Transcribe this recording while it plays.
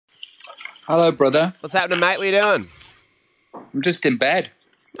Hello, brother. What's happening, mate? What are you doing? I'm just in bed.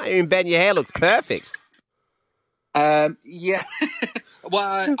 No, you're in bed and your hair looks perfect. Yeah.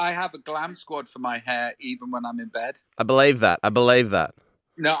 Well, I have a glam squad for my hair, even when I'm in bed. I believe that.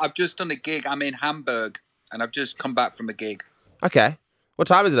 No, I've just done a gig. I'm in Hamburg, and I've just come back from a gig. Okay. What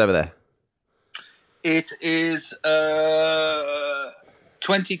time is it over there? It is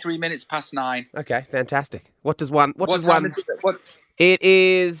 23 minutes past 9. Okay, fantastic. What time is it? It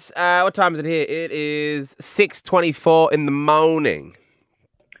is, what time is it here? It is 6:24 in the morning.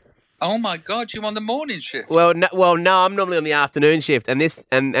 Oh my God, you're on the morning shift. Well, no, I'm normally on the afternoon shift, and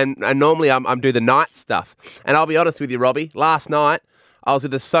normally I'm do the night stuff. And I'll be honest with you, Robbie. Last night I was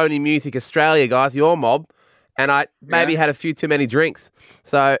with the Sony Music Australia guys, your mob, and I maybe had a few too many drinks.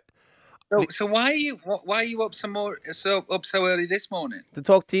 So why are you up so early this morning? To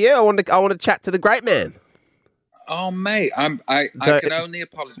talk to you, I want to chat to the great man. Oh mate, I can only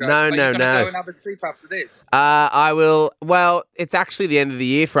apologise. No. Are you gonna go and have a sleep after this? I will. Well, it's actually the end of the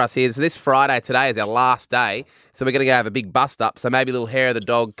year for us here. So this Friday today is our last day. So we're going to go have a big bust up. So maybe a little hair of the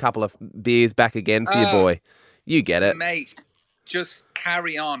dog, couple of beers back again for your boy. You get it, mate. Just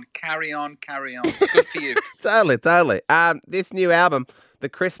carry on. Good for you. Totally. This new album, The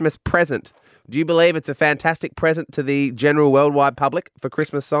Christmas Present. Do you believe it's a fantastic present to the general worldwide public for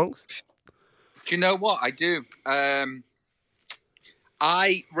Christmas songs? Do you know what? I do.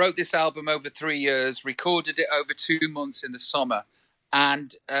 I wrote this album over 3 years, recorded it over 2 months in the summer.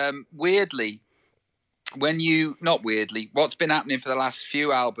 And what's been happening for the last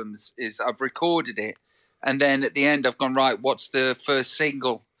few albums is I've recorded it. And then at the end, I've gone, right, what's the first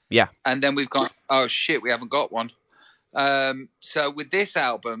single? Yeah. And then we've gone, oh, shit, we haven't got one. So with this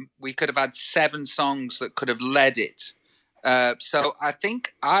album, we could have had 7 songs that could have led it. So I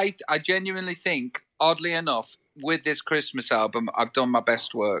think, I genuinely think, oddly enough, with this Christmas album, I've done my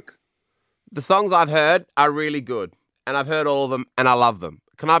best work. The songs I've heard are really good, and I've heard all of them, and I love them.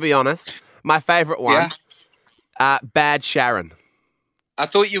 Can I be honest? My favourite one, Bad Sharon. I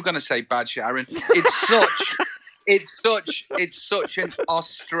thought you were going to say Bad Sharon. It's such an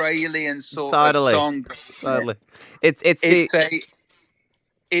Australian sort of song. Totally. It's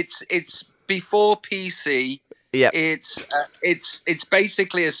before PC. Yeah. It's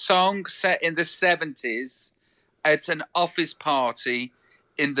basically a song set in the 70s at an office party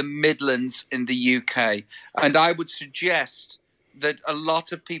in the Midlands in the UK. And I would suggest that a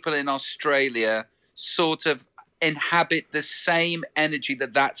lot of people in Australia sort of inhabit the same energy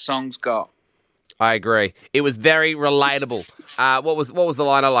that song's got. I agree. It was very relatable. What was the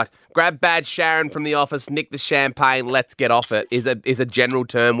line I liked? Grab Bad Sharon from the office, nick the champagne, let's get off it is a general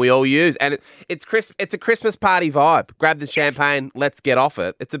term we all use. And it's a Christmas party vibe. Grab the champagne, let's get off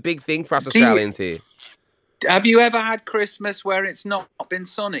it. It's a big thing for us Australians here. Have you ever had Christmas where it's not been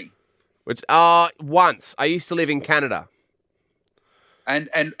sunny? Once. I used to live in Canada. And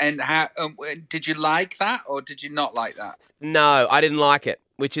how did you like that or did you not like that? No, I didn't like it,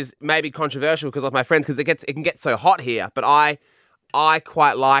 which is maybe controversial because of my friends, because it can get so hot here. But I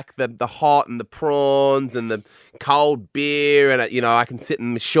quite like the hot and the prawns and the cold beer, and I can sit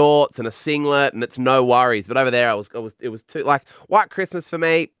in the shorts and a singlet and it's no worries. But over there, it was too like White Christmas for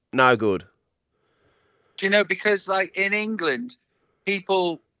me, no good. Do you know, because like in England,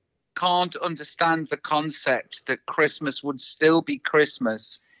 people can't understand the concept that Christmas would still be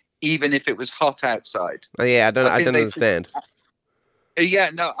Christmas even if it was hot outside. Oh, yeah, I don't understand.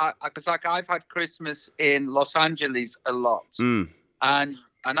 Yeah, no, because like I've had Christmas in Los Angeles a lot, and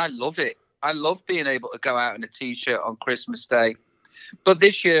I love it. I love being able to go out in a t-shirt on Christmas Day. But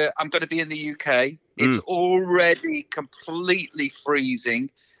this year I'm going to be in the UK. It's already completely freezing,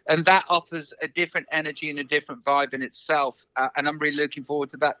 and that offers a different energy and a different vibe in itself. And I'm really looking forward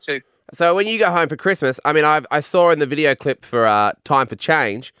to that too. So when you go home for Christmas, I mean, I saw in the video clip for Time for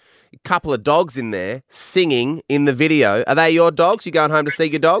Change, a couple of dogs in there singing in the video. Are they your dogs? You going home to see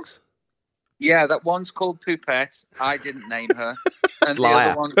your dogs? Yeah, that one's called Poupette. I didn't name her. And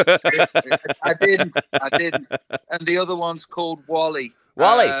Liar. The other one, I didn't. And the other one's called Wally.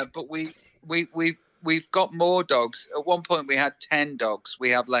 Wally. But we've got more dogs. At one point we had 10 dogs.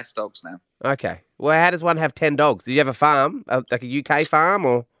 We have less dogs now. Okay. Well, how does one have 10 dogs? Do you have a farm, like a UK farm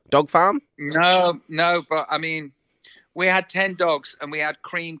or dog farm? No. But I mean, we had 10 dogs and we had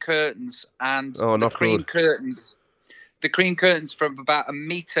cream curtains, and the cream curtains from about a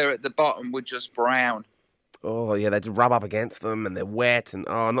metre at the bottom were just brown. Oh, yeah, they just rub up against them and they're wet and,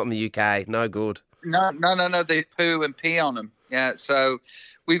 not in the UK, no good. No, they poo and pee on them. Yeah, so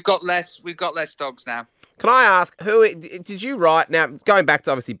we've got less dogs now. Can I ask who did you write? Now going back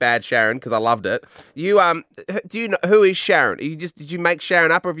to obviously Bad Sharon because I loved it. You do you know who is Sharon? Did you make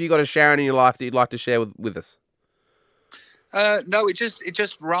Sharon up, or have you got a Sharon in your life that you'd like to share with us? No, it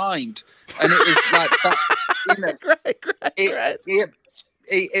just rhymed, and it was like that. You know, great.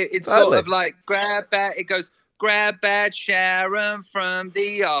 It's totally. Sort of like it goes grab Bad Sharon from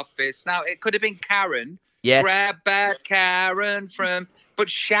the office. Now it could have been Karen. Yes. Grab Bad Karen from. But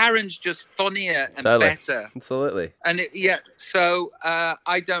Sharon's just funnier and better. Absolutely. And so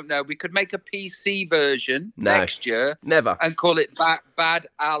I don't know. We could make a PC version next year. Never. And call it Bad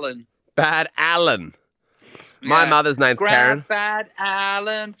Alan. Bad Alan. My mother's name's Karen. Bad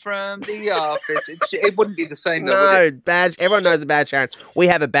Alan from the office. It wouldn't be the same though, no, would it? Everyone knows a Bad Sharon. We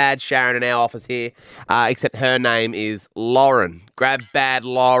have a Bad Sharon in our office here, except her name is Lauren. Grab Bad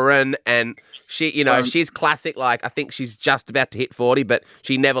Lauren, and she, she's classic. Like I think she's just about to hit 40, but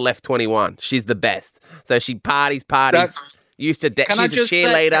she never left 21. She's the best. So she parties. She's a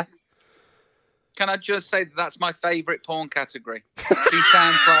cheerleader. Can I just say that's my favourite porn category?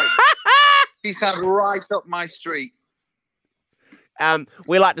 She sounds right up my street.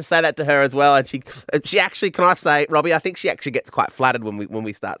 We like to say that to her as well, and she actually, can I say, Robbie? I think she actually gets quite flattered when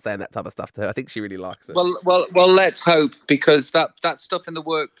we start saying that type of stuff to her. I think she really likes it. Well, let's hope, because that stuff in the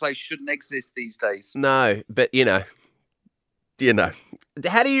workplace shouldn't exist these days. No, but how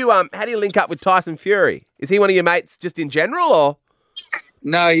do you link up with Tyson Fury? Is he one of your mates just in general, or?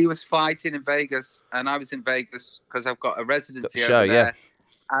 No, he was fighting in Vegas, and I was in Vegas because I've got a residency over there. Yeah.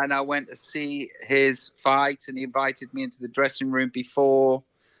 And I went to see his fight, and he invited me into the dressing room before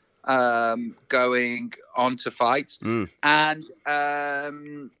going on to fight. And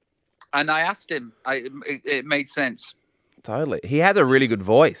I asked him. It made sense. Totally. He has a really good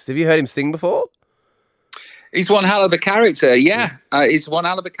voice. Have you heard him sing before? He's one hell of a character, yeah. He's one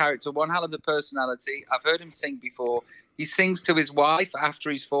hell of a character, one hell of a personality. I've heard him sing before. He sings to his wife after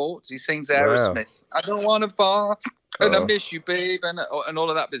he's fought. He sings Aerosmith. Wow. I don't want to bark. And I miss you, babe, and all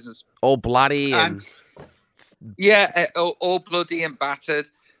of that business. All bloody and all bloody and battered.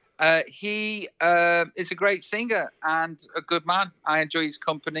 He is a great singer and a good man. I enjoy his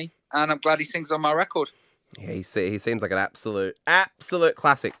company, and I'm glad he sings on my record. Yeah, he seems like an absolute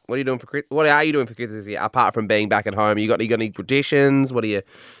classic. What are you doing for Christmas this year, apart from being back at home? You got any traditions? Do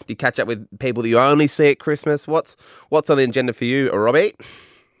you catch up with people that you only see at Christmas? What's on the agenda for you, Robbie?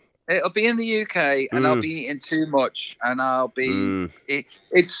 It'll be in the UK, and I'll be eating too much, and I'll be.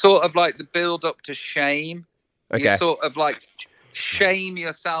 It's sort of like the build up to shame. Okay. You sort of like shame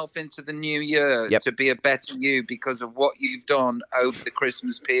yourself into the new year to be a better you because of what you've done over the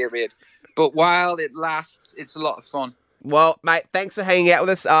Christmas period. But while it lasts, it's a lot of fun. Well, mate, thanks for hanging out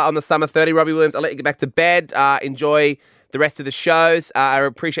with us on the Summer 30, Robbie Williams. I'll let you get back to bed. Enjoy the rest of the shows. I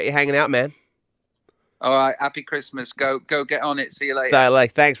appreciate you hanging out, man. All right, happy Christmas. Go get on it. See you later. Totally.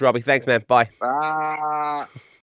 Thanks, Robbie. Thanks, man. Bye. Bye.